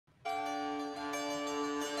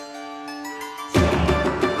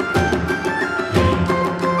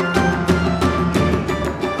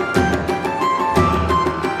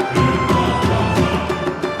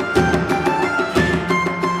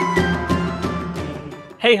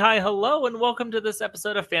Hey, hi, hello, and welcome to this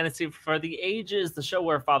episode of Fantasy for the Ages, the show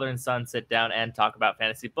where father and son sit down and talk about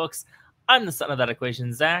fantasy books. I'm the son of that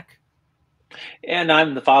equation, Zach. And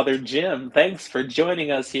I'm the father, Jim. Thanks for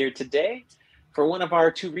joining us here today for one of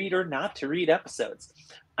our to read or not to read episodes.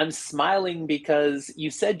 I'm smiling because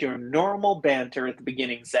you said your normal banter at the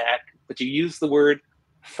beginning, Zach, but you used the word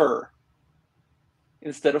fur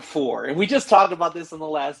instead of for. And we just talked about this in the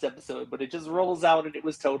last episode, but it just rolls out and it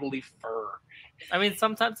was totally fur. I mean,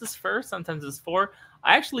 sometimes it's fur, sometimes it's for.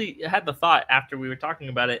 I actually had the thought after we were talking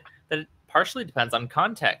about it that it partially depends on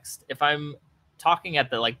context. If I'm talking at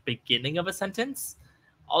the beginning of a sentence,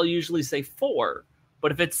 I'll usually say for,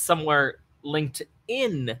 but if it's somewhere linked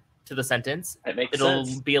in to the sentence, That makes it'll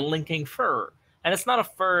sense. be a linking fur. And it's not a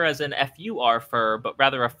fur as in F-U-R fur, but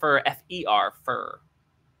rather a fur F-E-R fur.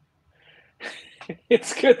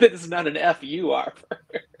 It's good that it's not an F-U-R fur.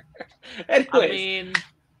 Anyways, I mean,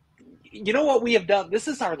 you know what we have done? This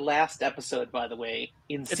is our last episode, by the way,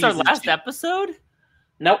 in it's our season last 2. episode?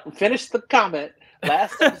 Nope, finish the comment.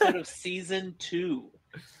 Last episode of season 2.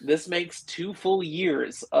 This makes 2 full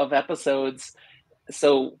years of episodes.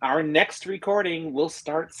 So our next recording will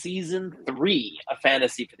start season 3 of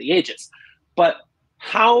Fantasy for the Ages. But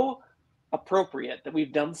how appropriate that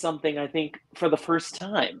we've done something, I think, for the first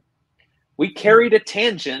time. We carried a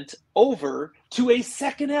tangent over to a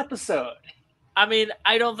second episode. I mean,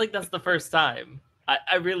 I don't think that's the first time.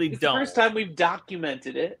 I really It's don't. the first time we've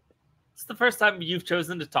documented it. It's the first time you've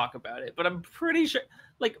chosen to talk about it, but I'm pretty sure,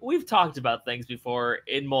 we've talked about things before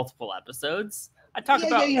in multiple episodes. I talk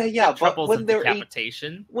about But troubles when of they're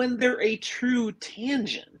decapitation. when they're a true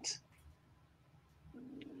tangent,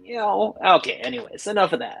 Okay. Anyways,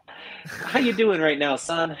 enough of that. How you doing right now,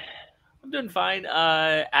 son? I'm doing fine.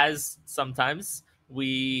 As sometimes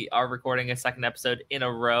we are recording a second episode in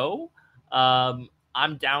a row.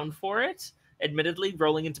 I'm down for it. Admittedly,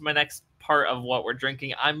 rolling into my next part of what we're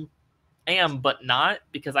drinking, am but not,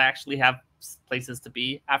 because I actually have places to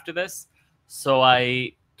be after this, so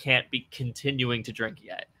I can't be continuing to drink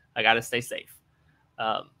yet. I gotta stay safe.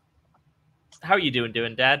 How are you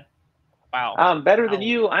doing, Dad? Wow. Better than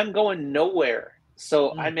you. I'm going nowhere.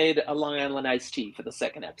 So I Mm. made a Long Island iced tea for the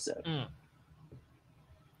second episode. Mm.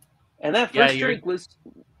 And that Yeah, first drink was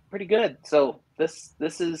pretty good. So this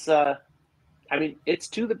is it's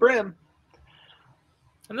to the brim.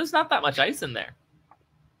 And there's not that much ice in there.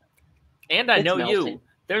 And I know melting.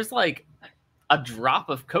 there's like a drop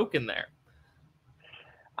of Coke in there.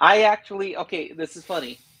 This is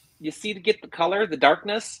funny. You see, to get the color, the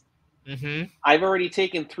darkness, Mm-hmm. I've already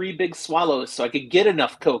taken 3 big swallows so I could get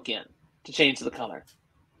enough Coke in to change the color.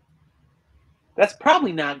 That's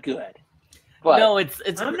probably not good. But no, it's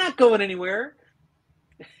I'm not going anywhere.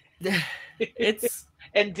 It's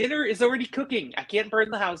and dinner is already cooking. I can't burn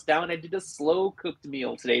the house down. I did a slow cooked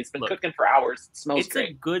meal today. It's been cooking for hours. It smells great.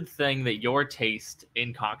 It's a good thing that your taste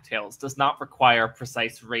in cocktails does not require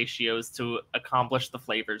precise ratios to accomplish the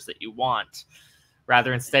flavors that you want.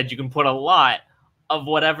 Rather, instead, you can put a lot of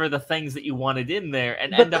whatever the things that you wanted in there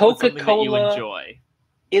and end up with something that you enjoy.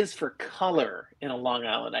 Is for color in a Long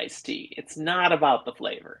Island iced tea. It's not about the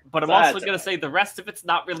flavor. But I'm also going to say the rest of it's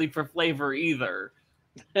not really for flavor either.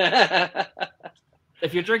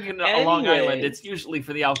 If you're drinking a Long Island, it's usually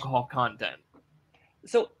for the alcohol content.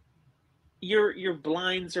 So your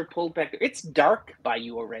blinds are pulled back. It's dark by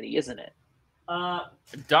you already, isn't it?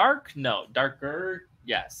 Dark? No. Darker?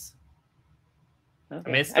 Yes.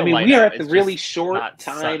 Okay. We are at the really short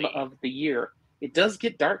time of the year. It does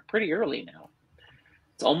get dark pretty early now.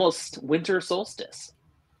 It's almost winter solstice.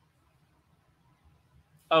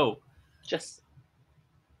 Oh. Just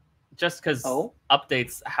because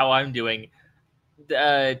updates how I'm doing.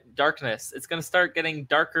 Darkness. It's going to start getting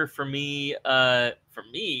darker for me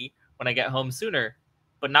when I get home sooner,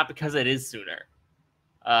 but not because it is sooner.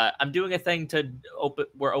 I'm doing a thing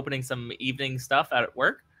we're opening some evening stuff out at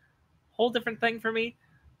work. Whole different thing for me.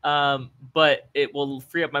 But it will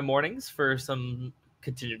free up my mornings for some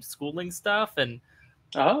continued schooling stuff. And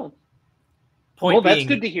point being, that's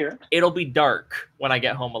good to hear. It'll be dark when I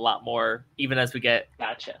get home a lot more, even as we get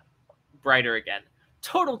brighter again.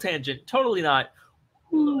 Total tangent, totally not.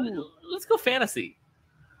 Let's go fantasy.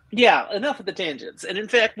 Yeah, enough of the tangents. And in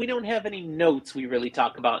fact, we don't have any notes we really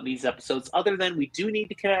talk about in these episodes, other than we do need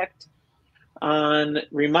to connect on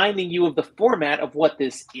reminding you of the format of what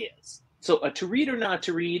this is. So to read or not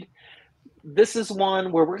to read, this is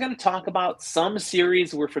one where we're going to talk about some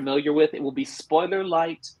series we're familiar with. It will be spoiler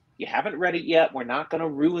light. You haven't read it yet. We're not going to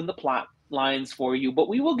ruin the plot lines for you, but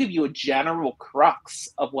we will give you a general crux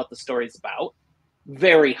of what the story is about.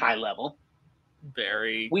 Very high level.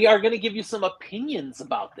 very... We are going to give you some opinions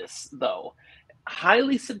about this, though.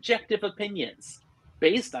 highly subjective opinions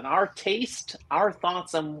based on our taste, our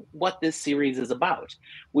thoughts on what this series is about.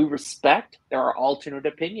 We respect there are alternate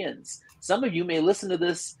opinions. Some of you may listen to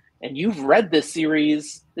this and you've read this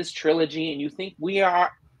series, this trilogy, and you think we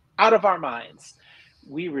are out of our minds.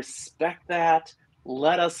 We respect that.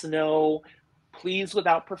 Let us know. Please,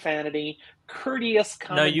 without profanity, courteous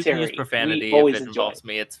commentary. No, you can use We profanity if always it enjoy. involves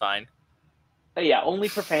me. It's fine. Yeah, only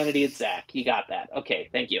profanity at Zach. You got that. Okay,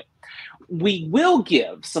 thank you. We will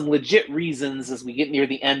give some legit reasons as we get near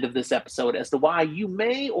the end of this episode as to why you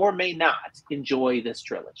may or may not enjoy this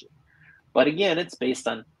trilogy. But again, it's based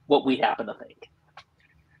on what we happen to think.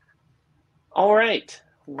 All right.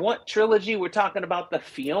 What trilogy? We're talking about the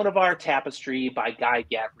Fionavar Tapestry by Guy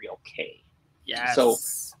Gavriel Kay. Yes. So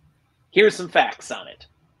here's some facts on it.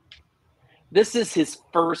 This is his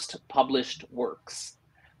first published works.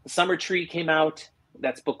 The Summer Tree came out,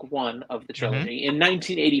 that's book one of the trilogy, in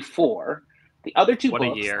 1984. The other two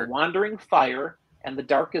books, The Wandering Fire and The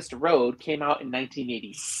Darkest Road, came out in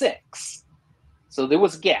 1986. So there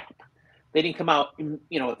was a gap. They didn't come out, at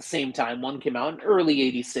the same time. One came out in early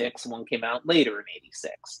 86, one came out later in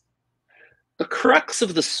 86. The crux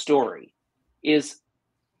of the story is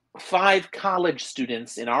 5 college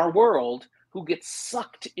students in our world who get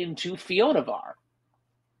sucked into Fionavar,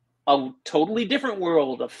 a totally different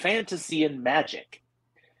world of fantasy and magic.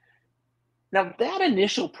 Now, that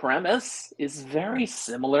initial premise is very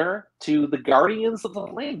similar to the Guardians of the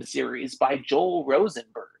Flame series by Joel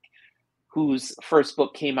Rosenberg, whose first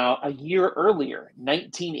book came out a year earlier,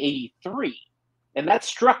 1983. And that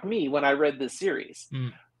struck me when I read this series.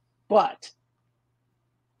 But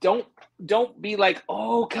don't be like,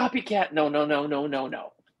 oh, copycat.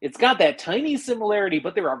 No. It's got that tiny similarity,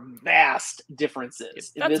 but there are vast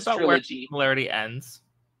differences in this trilogy. Where similarity ends.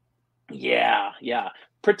 Yeah.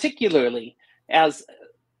 Particularly as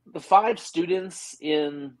the 5 students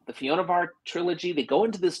in the Fionavar trilogy, they go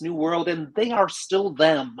into this new world and they are still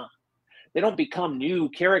them. They don't become new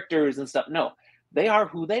characters and stuff. No, they are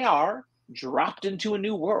who they are, dropped into a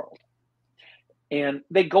new world. And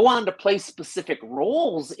they go on to play specific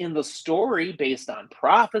roles in the story based on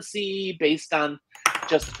prophecy, based on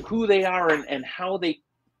just who they are and how they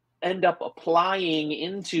end up applying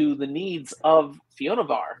into the needs of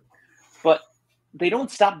Fionavar. But they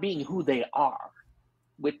don't stop being who they are,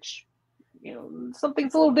 which,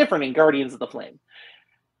 something's a little different in Guardians of the Flame.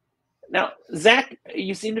 Now, Zach,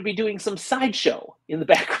 you seem to be doing some sideshow in the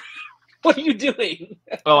background. What are you doing?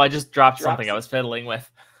 Oh, I just dropped something I was fiddling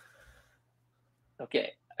with.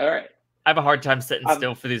 Okay, all right. I have a hard time sitting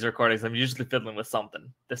still for these recordings. I'm usually fiddling with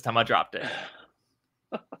something. This time I dropped it.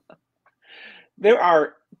 There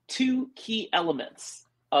are 2 key elements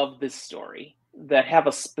of this story that have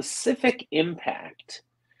a specific impact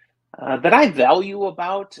that I value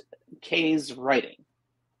about Kay's writing.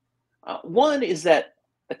 One is that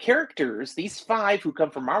the characters, these 5 who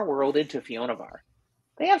come from our world into Fionavar,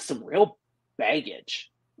 they have some real baggage,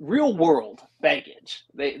 real world baggage.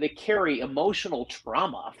 They carry emotional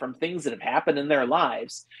trauma from things that have happened in their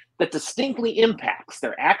lives that distinctly impacts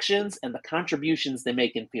their actions and the contributions they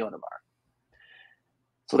make in Fionavar.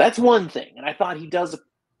 So that's one thing, and I thought he does a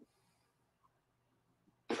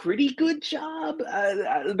pretty good job.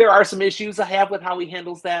 There are some issues I have with how he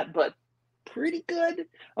handles that, but pretty good.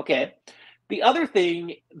 Okay. The other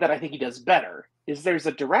thing that I think he does better is there's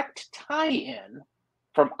a direct tie-in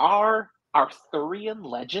from our Arthurian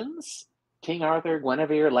legends, King Arthur,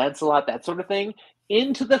 Guinevere, Lancelot, that sort of thing,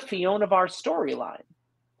 into the Fionavar storyline.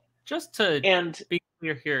 Just to be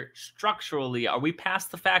clear here, structurally, are we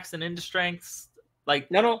past the facts and into strengths?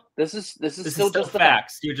 Like, no, this is still just the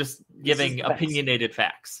facts. You're just giving opinionated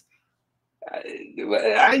facts.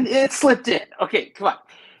 It slipped in. Okay, come on.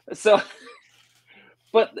 So,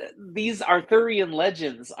 but these Arthurian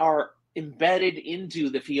legends are embedded into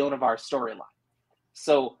the Fionavar storyline.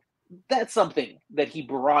 So that's something that he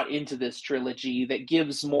brought into this trilogy that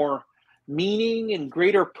gives more meaning and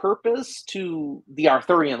greater purpose to the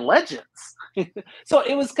Arthurian legends. So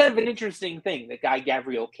it was kind of an interesting thing that Guy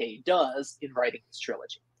Gavriel Kay does in writing this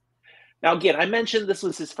trilogy. Now, again, I mentioned this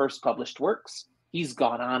was his first published works. He's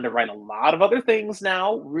gone on to write a lot of other things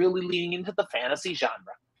now, really leaning into the fantasy genre.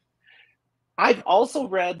 I've also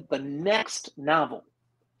read the next novel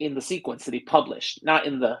in the sequence that he published, not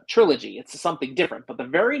in the trilogy. It's something different. But the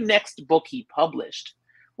very next book he published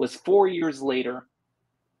was 4 years later,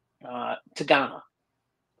 Tagana.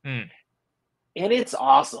 And it's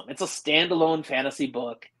awesome. It's a standalone fantasy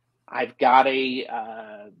book. I've got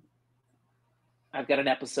an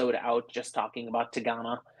episode out just talking about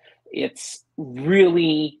Tagana. It's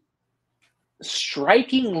really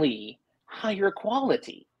strikingly higher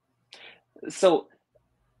quality. So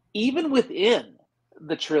even within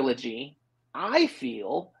the trilogy, I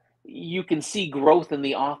feel you can see growth in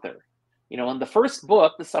the author. You know, in the first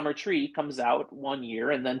book, The Summer Tree, comes out 1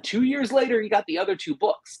 year, and then 2 years later, you got the other two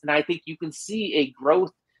books. And I think you can see a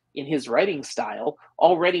growth in his writing style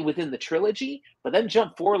already within the trilogy, but then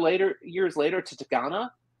jump years later to Tagana,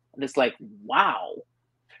 and it's like, wow.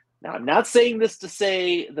 Now, I'm not saying this to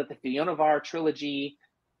say that the Fionavar trilogy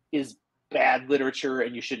is bad literature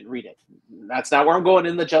and you shouldn't read it. That's not where I'm going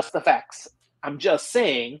in the just the facts. I'm just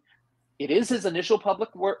saying it is his initial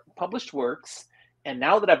published works. And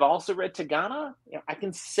now that I've also read Tagana, I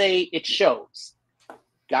can say it shows.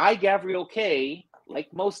 Guy Gavriel Kay,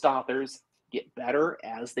 like most authors, get better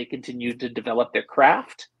as they continue to develop their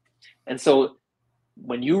craft. And so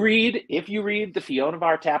if you read the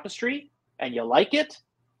Fionavar Tapestry and you like it,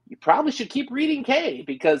 you probably should keep reading Kay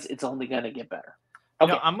because it's only going to get better.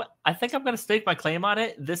 Okay. I think I'm going to stake my claim on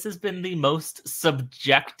it. This has been the most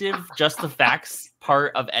subjective, just the facts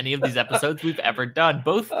part of any of these episodes we've ever done,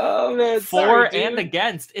 both for and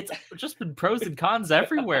against. It's just been pros and cons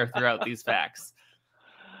everywhere throughout these facts.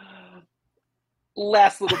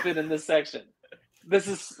 Last little bit in this section. This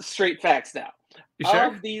is straight facts now. Sure?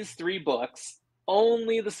 Of these three books,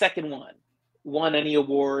 only the second one won any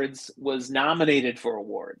awards, was nominated for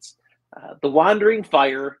awards. The Wandering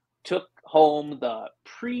Fire took home the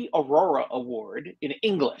Pre-Aurora Award in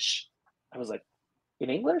English. I was like, in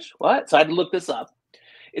English? What? So I had to look this up.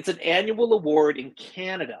 It's an annual award in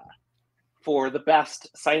Canada for the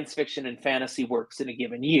best science fiction and fantasy works in a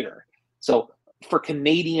given year. So for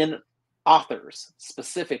Canadian authors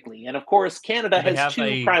specifically. And of course, Canada has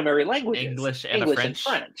two primary languages, English and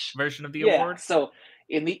French version of the award. So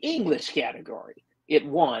in the English category, it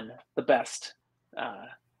won the best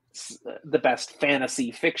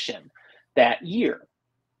fantasy fiction that year.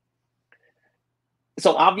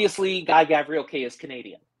 So obviously, Guy Gavriel Kay is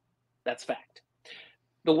Canadian. That's fact.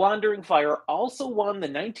 The Wandering Fire also won the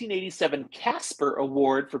 1987 Casper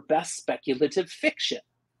Award for Best Speculative Fiction.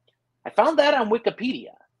 I found that on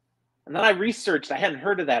Wikipedia. And then I researched, I hadn't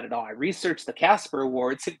heard of that at all. I researched the Casper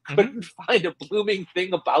Awards and couldn't find a blooming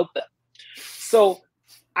thing about them. So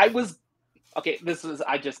I had to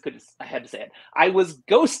say it. I was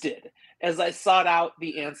ghosted as I sought out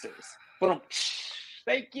the answers. But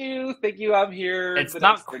thank you, I'm here. It's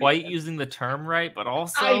not quite using the term right, but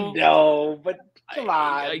also I know, but come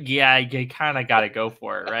on. Yeah, you kind of got to go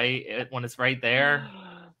for it, right? When it's right there.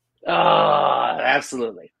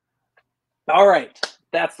 Absolutely. All right,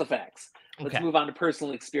 that's the facts. Let's Okay. move on to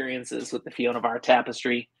personal experiences with the Fionavar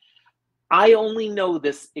Tapestry. I only know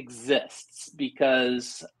this exists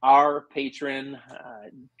because our patron,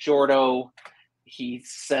 Jordo, he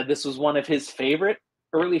said this was one of his favorite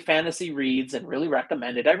early fantasy reads and really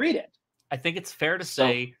recommended I read it. I think it's fair to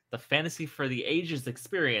say the Fantasy for the Ages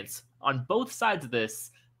experience on both sides of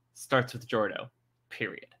this starts with Jordo,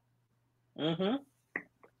 period. Mm-hmm.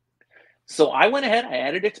 So I went ahead, I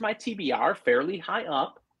added it to my TBR fairly high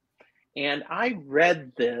up, and I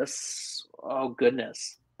read this,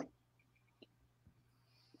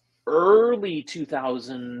 early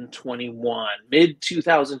 2021, mid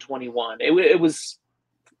 2021. It was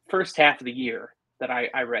first half of the year that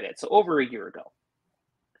I read it, so over a year ago.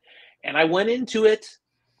 And I went into it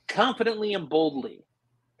confidently and boldly.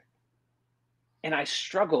 And I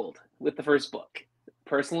struggled with the first book,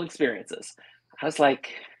 Personal Experiences. I was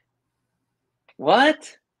like,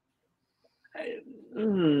 what?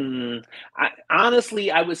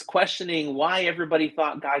 Honestly, I was questioning why everybody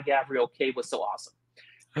thought Guy Gavriel Kay was so awesome.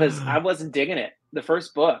 Because I wasn't digging it. The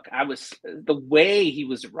first book, the way he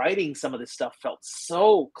was writing some of this stuff felt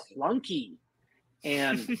so clunky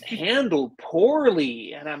and handled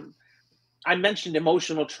poorly. And I mentioned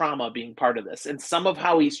emotional trauma being part of this, and some of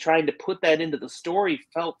how he's trying to put that into the story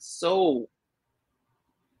felt so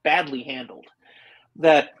badly handled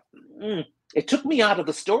that it took me out of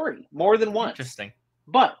the story more than once. Interesting.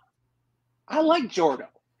 But I like Jordo.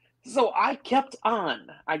 So I kept on.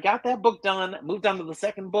 I got that book done, moved on to the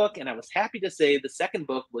second book, and I was happy to say the second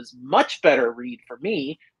book was much better read for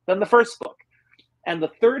me than the first book. And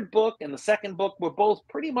the third book and the second book were both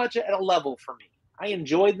pretty much at a level for me. I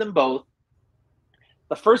enjoyed them both.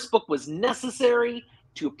 The first book was necessary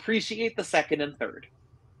to appreciate the second and third.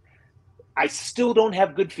 I still don't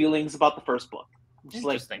have good feelings about the first book. I'm just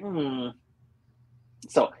like,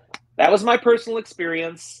 So that was my personal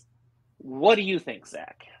experience. What do you think,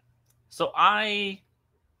 Zach? So I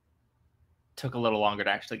took a little longer to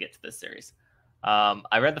actually get to this series.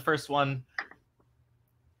 I read the first one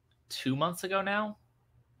 2 months ago now.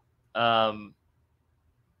 I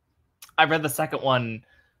read the second one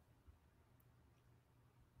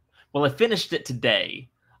Well, I finished it today.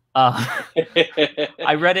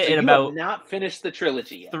 I read it So in you about have not finished the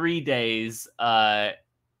trilogy yet. 3 days,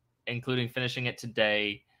 including finishing it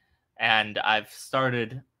today, and I've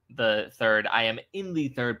started the third. I am in the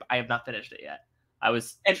third, but I have not finished it yet. I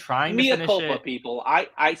was And trying to mea finish culpa, it. people.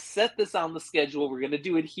 I set this on the schedule. We're going to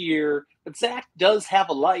do it here. But Zach does have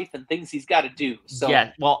a life and things he's got to do. So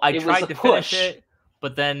Yeah, well, I it was a tried to finish push. it,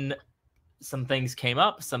 but then some things came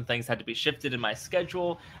up. Some things had to be shifted in my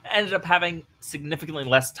schedule. I ended up having significantly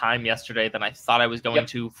less time yesterday than I thought I was going Yep.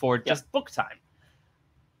 to for just book time.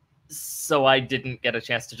 So I didn't get a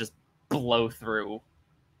chance to just blow through.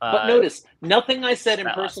 But notice, nothing I said in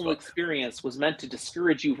that last personal book. experience was meant to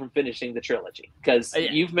discourage you from finishing the trilogy. Because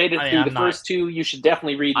you've made it I mean, through I'm the not- first two. You should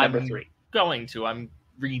definitely read number I'm 3. going to. I'm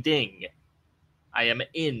reading. I am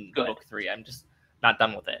in Good. book 3. I'm just not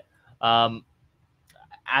done with it.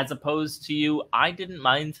 As opposed to you, I didn't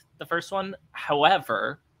mind the first one.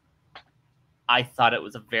 However, I thought it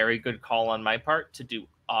was a very good call on my part to do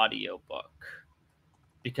audiobook.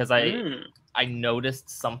 Because I noticed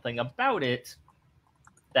something about it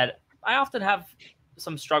that I often have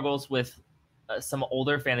some struggles with some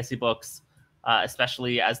older fantasy books,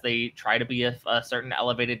 especially as they try to be a certain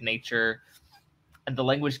elevated nature, and the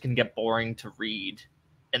language can get boring to read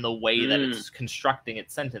in the way that it's constructing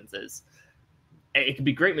its sentences. It can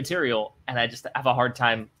be great material, and I just have a hard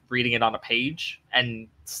time reading it on a page and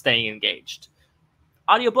staying engaged.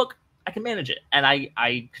 Audiobook, I can manage it, and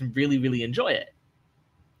I can really, really enjoy it.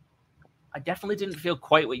 I definitely didn't feel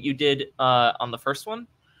quite what you did on the first one.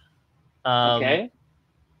 Okay.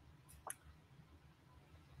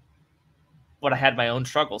 But I had my own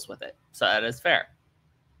struggles with it, so that is fair.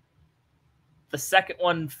 The second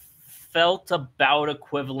one felt about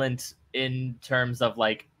equivalent in terms of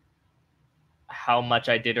like how much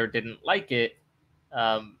I did or didn't like it,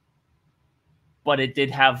 but it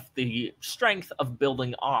did have the strength of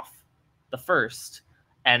building off the first,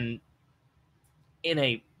 and in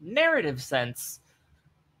a narrative sense,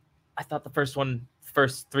 I thought the first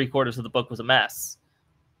 3/4 of the book was a mess,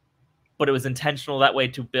 but it was intentional that way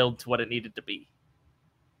to build to what it needed to be.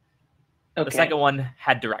 Okay. The second one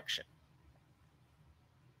had direction.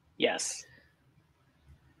 Yes.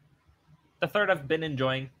 The third I've been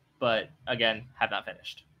enjoying, but again, have not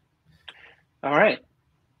finished. All right.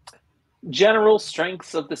 General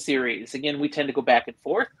strengths of the series. Again, we tend to go back and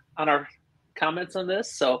forth on our comments on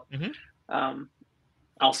this, so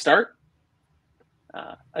I'll start.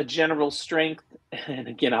 A general strength, and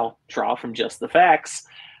again, I'll draw from just the facts.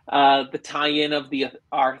 The tie-in of the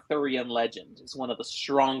Arthurian legend is one of the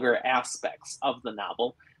stronger aspects of the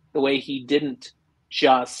novel. The way he didn't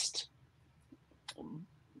just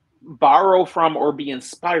borrow from or be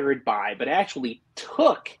inspired by, but actually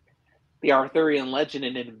took the Arthurian legend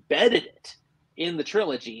and embedded it in the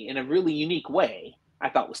trilogy in a really unique way, I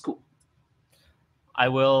thought was cool. I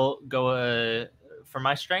will go for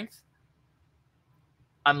my strength.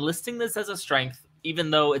 I'm listing this as a strength, even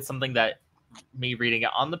though it's something that me reading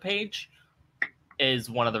it on the page is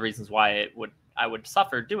one of the reasons why I would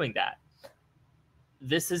suffer doing that.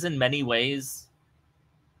 This is in many ways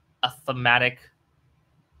a thematic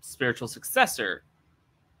spiritual successor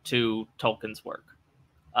to Tolkien's work.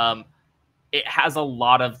 It has a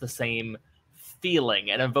lot of the same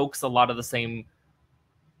feeling and evokes a lot of the same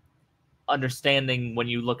understanding when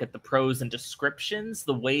you look at the prose and descriptions,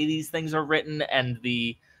 the way these things are written, and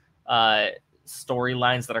the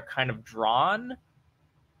storylines that are kind of drawn.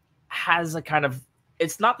 Has a kind of,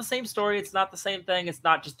 it's not the same story, it's not the same thing, it's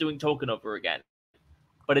not just doing Tolkien over again,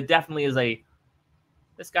 but it definitely is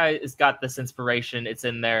this guy has got this inspiration, it's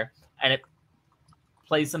in there, and it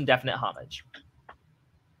plays some definite homage.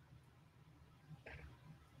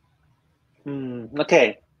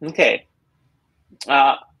 Okay.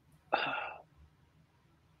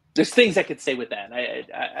 There's things I could say with that.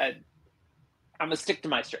 I'm gonna stick to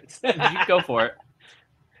my strengths. You go for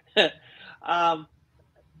it.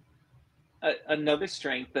 Another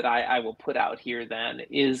strength that I will put out here then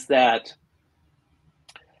is that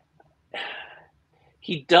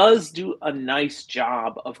he does do a nice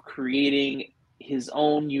job of creating his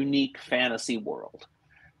own unique fantasy world.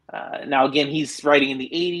 Now, again, he's writing in the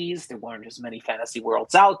 80s. There weren't as many fantasy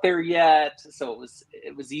worlds out there yet, so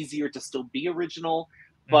it was easier to still be original.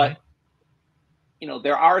 But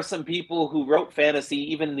there are some people who wrote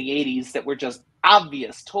fantasy even in the 80s that were just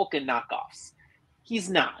obvious Tolkien knockoffs. He's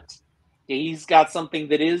not. He's got something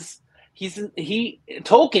that is.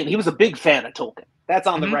 Tolkien. He was a big fan of Tolkien. That's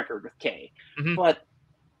on the record with Kay. But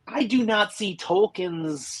I do not see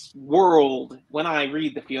Tolkien's world when I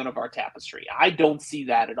read the Fionavar Tapestry. I don't see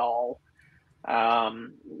that at all.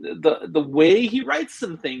 The way he writes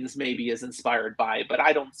some things maybe is inspired by, but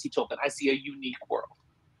I don't see Tolkien. I see a unique world.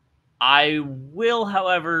 I will,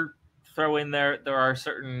 however, throw in there are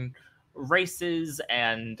certain races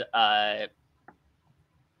and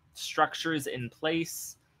structures in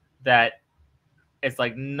place that it's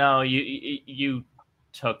like, no, you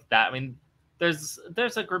took that. I mean, there's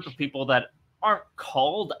a group of people that aren't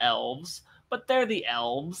called elves, but they're the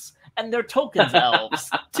elves, and they're Tolkien's elves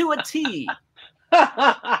to a T.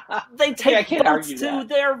 They take boats to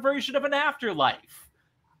their version of an afterlife.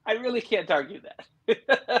 I really can't argue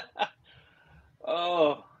that.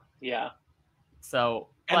 Oh, yeah. So,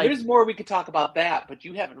 and there's more we could talk about that, but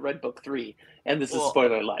you haven't read book 3, and this is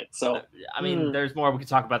spoiler alert. So, I mean, there's more we could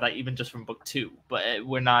talk about that even just from book 2, but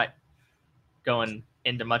we're not going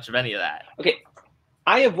into much of any of that. Okay,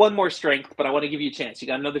 I have one more strength, but I want to give you a chance. You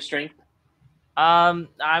got another strength?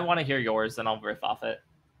 I want to hear yours, and I'll riff off it.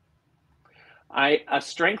 A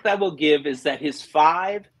strength I will give is that his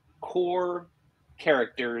 5 core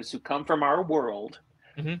characters who come from our world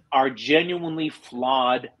are genuinely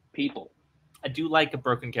flawed people. I do like a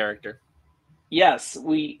broken character. Yes,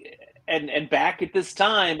 and back at this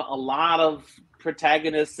time, a lot of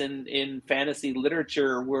protagonists in fantasy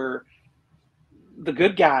literature were the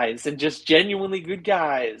good guys and just genuinely good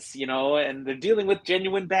guys, and they're dealing with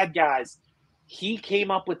genuine bad guys. He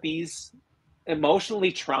came up with these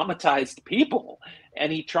emotionally traumatized people,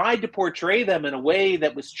 and he tried to portray them in a way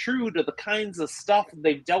that was true to the kinds of stuff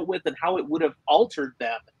they've dealt with and how it would have altered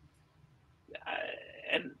them.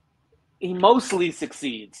 And he mostly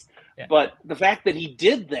succeeds. Yeah. But the fact that he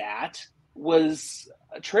did that was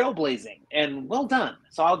trailblazing and well done.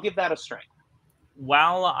 So I'll give that a strength.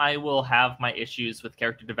 While I will have my issues with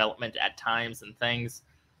character development at times and things,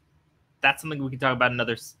 that's something we can talk about in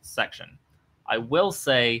another section. I will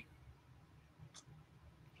say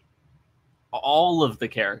all of the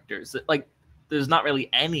characters, like, there's not really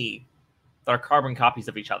any that are carbon copies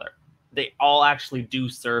of each other. They all actually do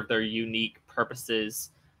serve their unique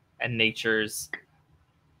purposes and natures.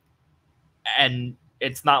 And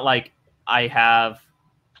it's not like I have,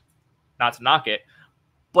 not to knock it,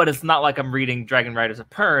 but it's not like I'm reading Dragon Riders of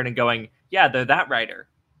Pern and going, yeah, they're that writer.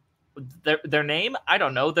 Their name? I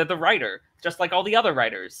don't know. They're the writer. Just like all the other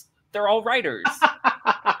writers. They're all writers.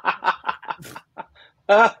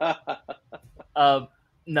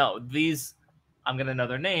 No, these, I'm going to know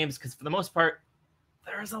their names because for the most part,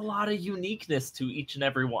 there's a lot of uniqueness to each and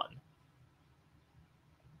every one.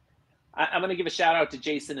 I'm going to give a shout out to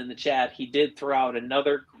Jason in the chat. He did throw out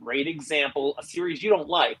another great example, a series you don't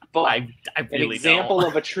like, but I really an example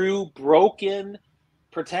of a true broken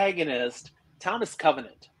protagonist, Thomas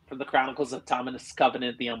Covenant, from the Chronicles of Thomas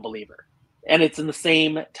Covenant, the Unbeliever. And it's in the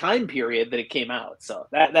same time period that it came out. So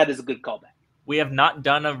that is a good callback. We have not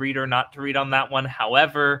done a read or not to read on that one.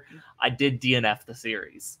 However, I did DNF the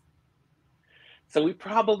series. So we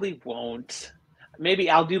probably won't. Maybe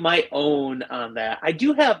I'll do my own on that. I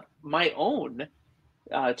do have my own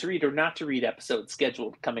to read or not to read episode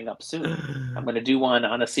scheduled coming up soon. I'm going to do one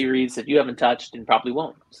on a series that you haven't touched and probably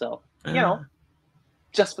won't. So,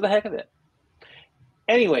 just for the heck of it.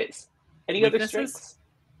 Anyways, any other strengths?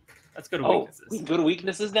 Let's go to weaknesses. We can go to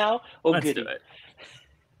weaknesses now? Let's do it.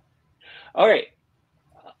 All right.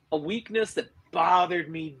 A weakness that bothered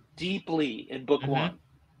me deeply in book 1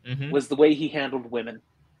 was the way he handled women.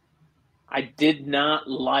 I did not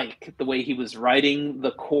like the way he was writing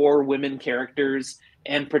the core women characters,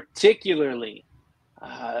 and particularly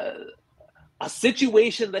a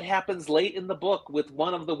situation that happens late in the book with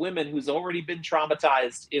one of the women who's already been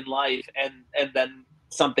traumatized in life, and then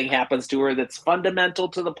something happens to her that's fundamental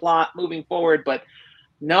to the plot moving forward. But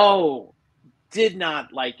no, did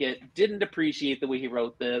not like it, didn't appreciate the way he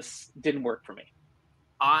wrote this, didn't work for me.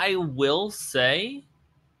 I will say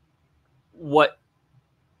what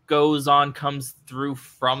goes on comes through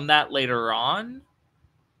from that later on.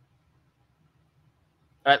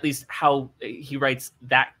 Or at least how he writes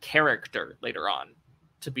that character later on,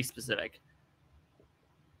 to be specific.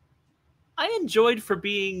 I enjoyed for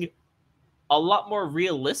being a lot more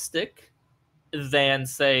realistic than,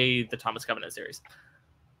 say, the Thomas Covenant series.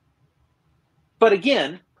 But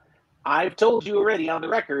again, I've told you already on the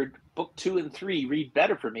record, book 2 and 3 read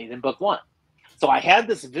better for me than book 1. So I had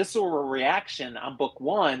this visceral reaction on book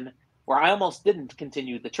 1 where I almost didn't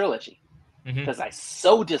continue the trilogy because I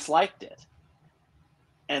so disliked it.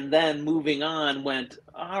 And then moving on went,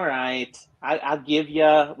 all right, I'll give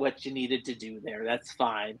you what you needed to do there. That's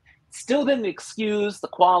fine. Still didn't excuse the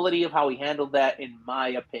quality of how he handled that, in my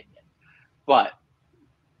opinion. But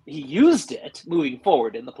he used it moving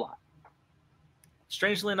forward in the plot.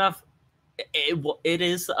 Strangely enough, it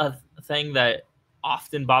is a thing that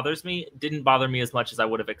often bothers me. It didn't bother me as much as I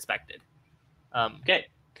would have expected. Okay.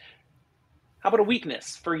 How about a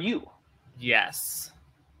weakness for you? Yes.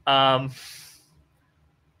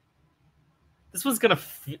 This one's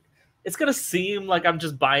it's gonna seem like I'm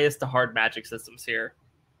just biased to hard magic systems here.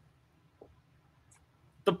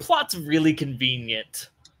 The plot's really convenient.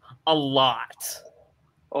 A lot.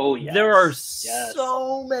 Oh, yes. There are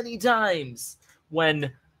so many times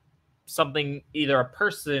when something, either a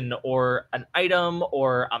person or an item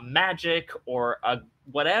or a magic or a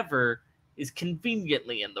whatever, is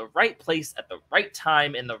conveniently in the right place at the right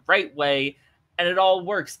time in the right way, and it all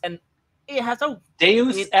works. And it has a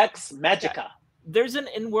Deus ex magica. Yeah, there's an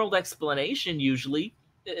in-world explanation usually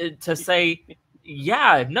to say,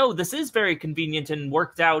 yeah, no, this is very convenient and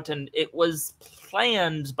worked out, and it was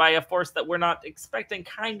planned by a force that we're not expecting,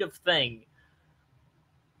 kind of thing.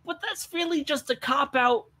 But that's really just a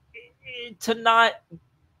cop-out to not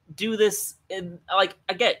do this in, like,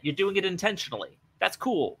 I get, you're doing it intentionally. That's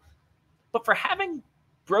cool. But for having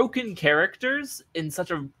broken characters in such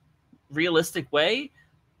a realistic way,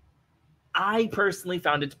 I personally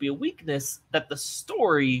found it to be a weakness that the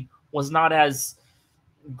story was not as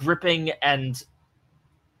gripping and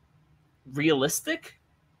realistic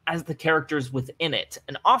as the characters within it.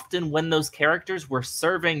 And often when those characters were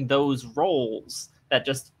serving those roles that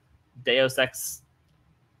just Deus Ex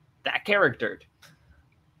that character,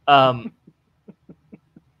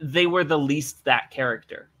 they were the least that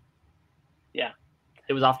character. Yeah.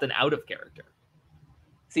 It was often out of character.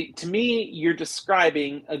 See, to me, you're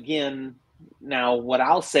describing, again, now what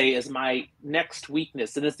I'll say is my next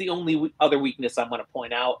weakness, and it's the only other weakness I'm going to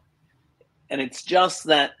point out. And it's just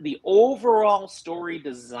that the overall story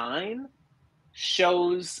design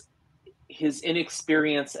shows his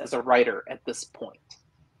inexperience as a writer at this point.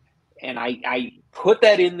 And I put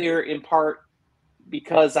that in there in part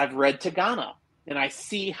because I've read Tagana, and I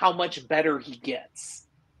see how much better he gets.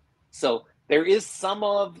 So there is some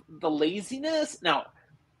of the laziness. Now,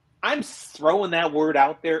 I'm throwing that word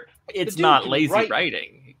out there. It's not lazy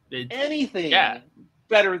writing. Anything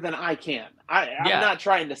better than I can. I'm not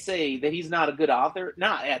trying to say that he's not a good author.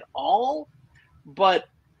 Not at all. But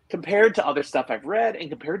compared to other stuff I've read and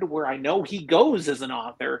compared to where I know he goes as an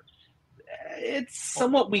author, it's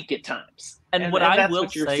somewhat weak at times. And what that's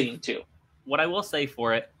what you're seeing too. What I will say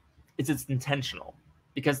for it is it's intentional.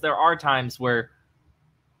 Because there are times where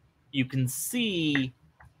you can see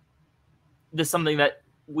there's something that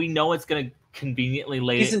we know it's going to conveniently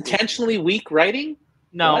lay. He's intentionally weak writing?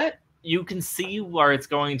 No. What? You can see where it's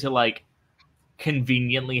going to, like,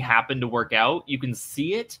 conveniently happen to work out. You can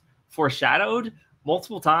see it foreshadowed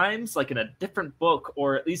multiple times, like in a different book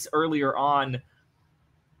or at least earlier on.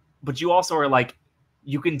 But you also are like,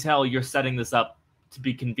 you can tell you're setting this up to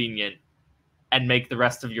be convenient and make the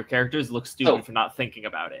rest of your characters look stupid for not thinking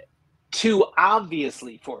about it. Too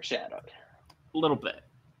obviously foreshadowed. A little bit.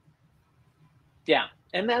 Yeah.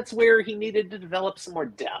 And that's where he needed to develop some more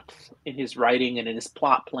depth in his writing and in his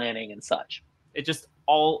plot planning and such. It just,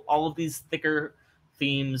 all of these thicker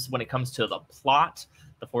themes when it comes to the plot,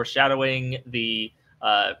 the foreshadowing, the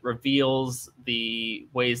reveals, the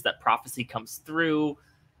ways that prophecy comes through,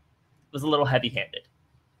 was a little heavy-handed.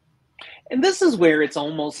 And this is where it's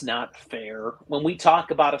almost not fair when we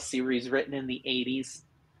talk about a series written in the 80s.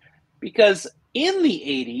 Because in the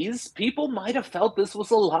 80s, people might have felt this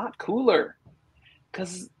was a lot cooler.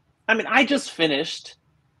 Because, I mean, I just finished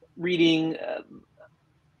reading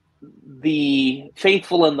The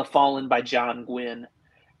Faithful and the Fallen by John Gwynne.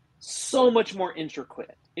 So much more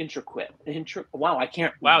intricate. Wow, I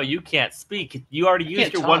can't. Wow, you can't speak. You already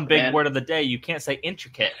used your one big word of the day. You can't say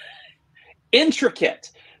intricate.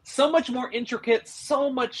 Intricate. So much more intricate, so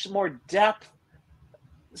much more depth.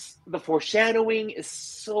 The foreshadowing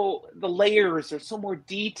is the layers are so more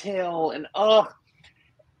detail, and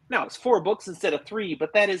now it's 4 books instead of 3,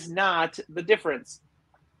 but that is not the difference.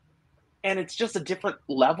 And it's just a different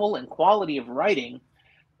level and quality of writing,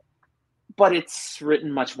 but it's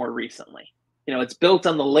written much more recently. You know, it's built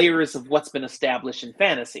on the layers of what's been established in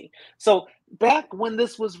fantasy. So back when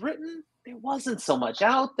this was written, there wasn't so much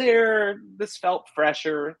out there. This felt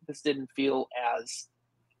fresher. This didn't feel as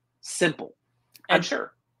simple. I'm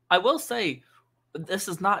sure. I will say, this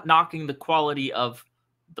is not knocking the quality of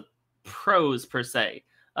the prose per se.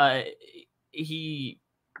 He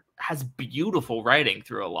has beautiful writing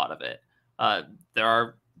through a lot of it.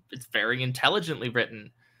 It's very intelligently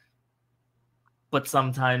written, but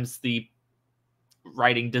sometimes the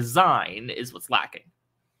writing design is what's lacking.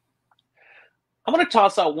 I'm going to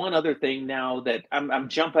toss out one other thing now that I'm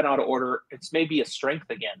jumping out of order. It's maybe a strength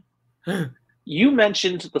again. You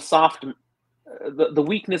mentioned the the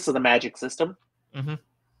weakness of the magic system. Mm-hmm.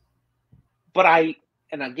 But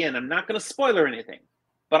and again, I'm not going to spoiler anything,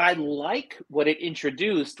 but I like what it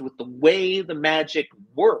introduced with the way the magic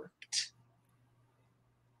worked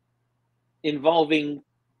involving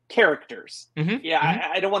characters. Mm-hmm. Yeah,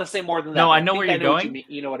 Mm-hmm. I don't want to say more than that. No, I know where you're going.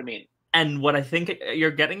 You know what I mean. And what I think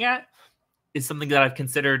you're getting at is something that I've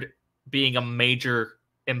considered being a major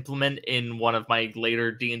implement in one of my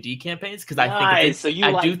later D&D campaigns, because I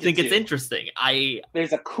do think it's interesting.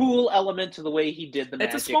 There's a cool element to the way he did the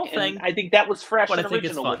magic. It's a small thing. I think that was fresh and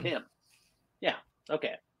original with him. Yeah.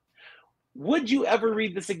 Okay. Would you ever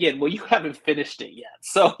read this again? Well, you haven't finished it yet,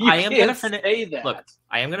 so I am going to finish that. Look,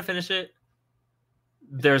 I am going to finish it.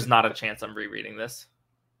 There's not a chance I'm rereading this.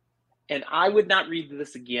 And I would not read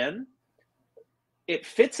this again. It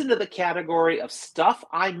fits into the category of stuff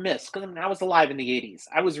I missed, because I was alive in the 80s.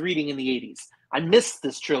 I was reading in the 80s. I missed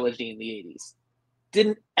this trilogy in the 80s.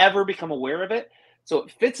 Didn't ever become aware of it. So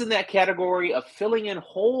it fits in that category of filling in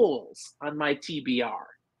holes on my TBR.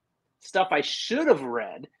 Stuff I should have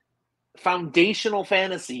read, foundational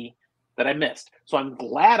fantasy that I missed. So I'm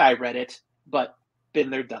glad I read it, but been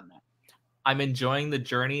there, done that. I'm enjoying the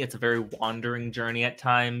journey. It's a very wandering journey at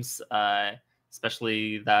times,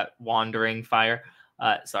 especially that wandering fire.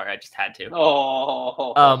 Sorry, I just had to.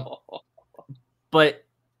 But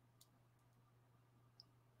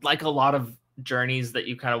like a lot of journeys that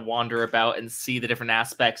you kind of wander about and see the different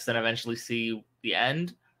aspects, then eventually see the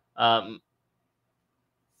end.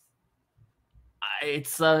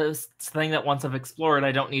 It's a thing that once I've explored,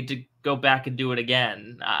 I don't need to go back and do it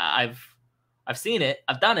again. I've seen it.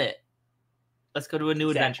 I've done it. Let's go to a new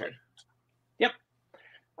adventure. Yep.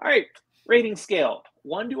 All right. Rating scale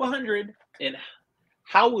 1 to 100. And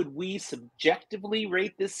how would we subjectively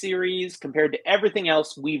rate this series compared to everything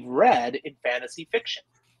else we've read in fantasy fiction?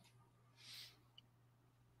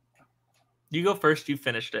 You go first. You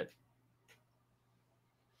finished it.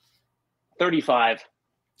 35.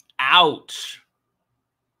 Ouch.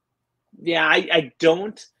 Yeah, I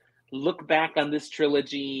don't look back on this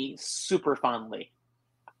trilogy super fondly.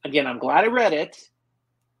 Again, I'm glad I read it,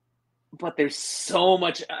 but there's so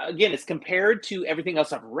much, again, it's compared to everything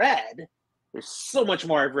else I've read, there's so much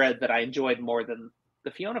more I've read that I enjoyed more than the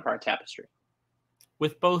Fionavar Tapestry.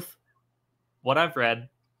 With both what I've read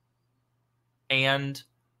and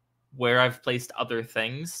where I've placed other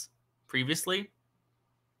things previously,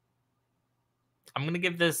 I'm going to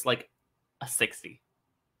give this like a 60.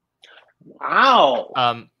 Wow.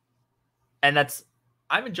 And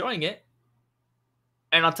I'm enjoying it.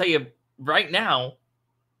 And I'll tell you right now,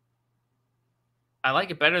 I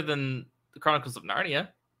like it better than the Chronicles of Narnia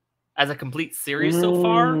as a complete series so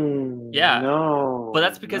far. Yeah. No. But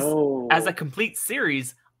that's because as a complete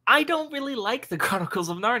series, I don't really like the Chronicles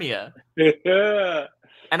of Narnia.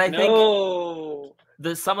 And I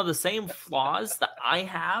think some of the same flaws that I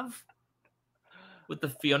have with the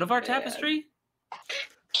Fionavar Tapestry,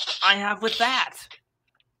 I have with that.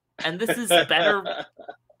 And this is better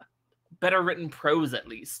written prose, at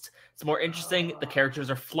least. It's more interesting. The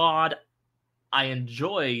characters are flawed. I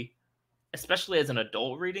enjoy, especially as an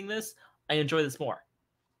adult reading this, I enjoy this more.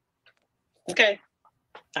 Okay.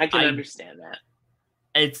 I can understand that.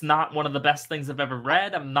 It's not one of the best things I've ever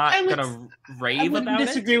read. I'm not going to rave about it. I wouldn't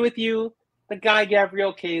disagree with you. The Guy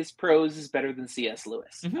Gabriel Kay's prose is better than C.S.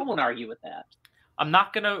 Lewis. I won't argue with that. I'm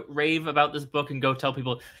not going to rave about this book and go tell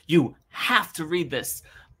people, you have to read this.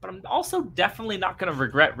 But I'm also definitely not going to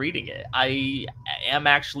regret reading it. I am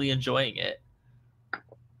actually enjoying it.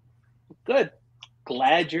 Good.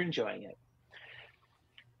 Glad you're enjoying it.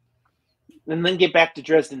 And then get back to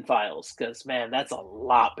Dresden Files, because, man, that's a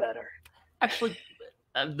lot better. Actually,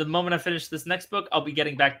 the moment I finish this next book, I'll be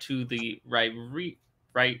getting back to the Rhaenyra.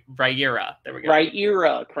 There we go.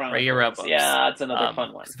 Rhaenyra Chronicles. Rhaenyra books. Yeah, that's another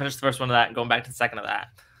fun one. Finish the first one of that and going back to the second of that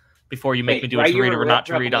before you make me do a to read or not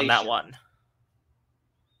to read on that one.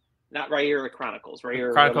 Not Rhaenyra Chronicles.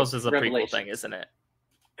 Rhaenyra Chronicles is a prequel thing, isn't it?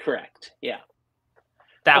 Correct. Yeah.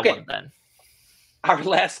 That one, then. Our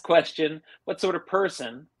last question. What sort of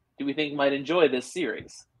person do we think might enjoy this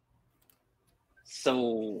series?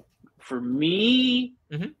 So, for me,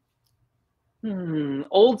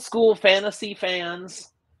 old school fantasy fans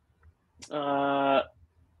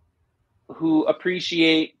who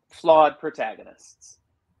appreciate flawed protagonists.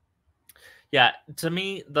 Yeah, to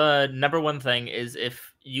me, the number one thing is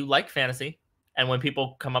if you like fantasy, and when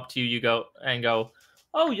people come up to you, you go,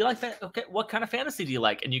 oh, you like that? Okay, what kind of fantasy do you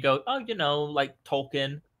like? And you go, oh, like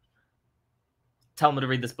Tolkien. Tell them to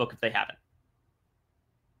read this book if they haven't.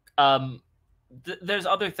 There's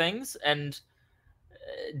other things, and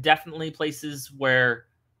definitely places where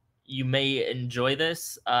you may enjoy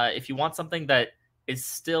this. If you want something that is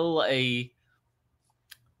still a,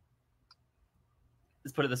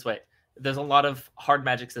 let's put it this way. There's a lot of hard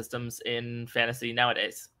magic systems in fantasy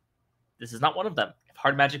nowadays. This is not one of them. If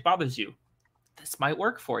hard magic bothers you, this might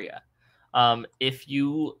work for you. If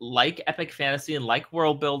you like epic fantasy and like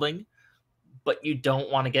world building, but you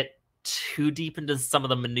don't want to get too deep into some of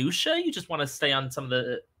the minutia, you just want to stay on some of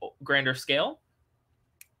the grander scale,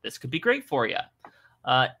 this could be great for you.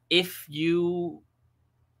 If you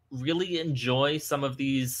really enjoy some of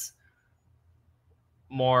these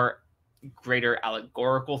more greater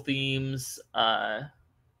allegorical themes,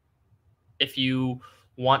 if you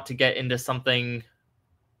want to get into something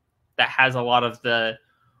that has a lot of the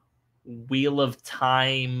Wheel of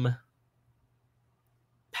Time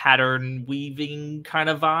pattern weaving kind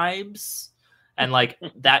of vibes and like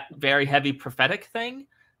that very heavy prophetic thing,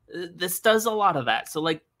 this does a lot of that. So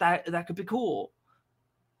like that could be cool.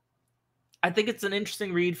 I think it's an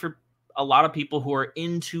interesting read for a lot of people who are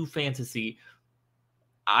into fantasy.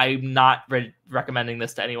 I'm not recommending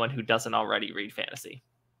this to anyone who doesn't already read fantasy.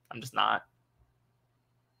 I'm just not.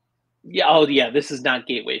 Yeah. Oh, yeah. This is not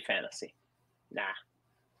gateway fantasy. Nah.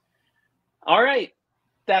 All right.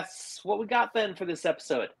 That's what we got then for this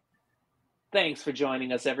episode. Thanks for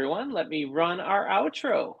joining us, everyone. Let me run our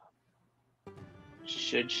outro.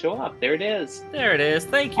 Should show up. There it is. There it is.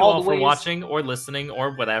 Thank you all for watching or listening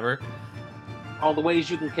or whatever. All the ways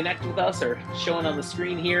you can connect with us are shown on the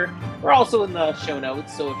screen here. We're also in the show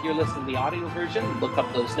notes, so if you're listening to the audio version, look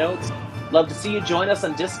up those notes. Love to see you join us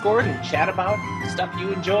on Discord and chat about stuff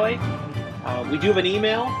you enjoy. We do have an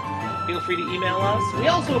email. Feel free to email us. We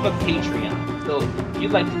also have a Patreon. So if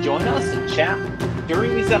you'd like to join us and chat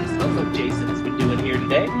during these episodes like Jason has been doing here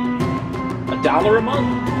today, $1 a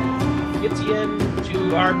month gets you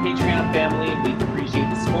into our Patreon family, and we appreciate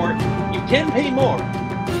the support. You can pay more.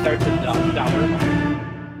 Starts at $1 a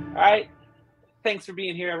month. All right. Thanks for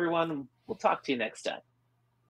being here, everyone. We'll talk to you next time.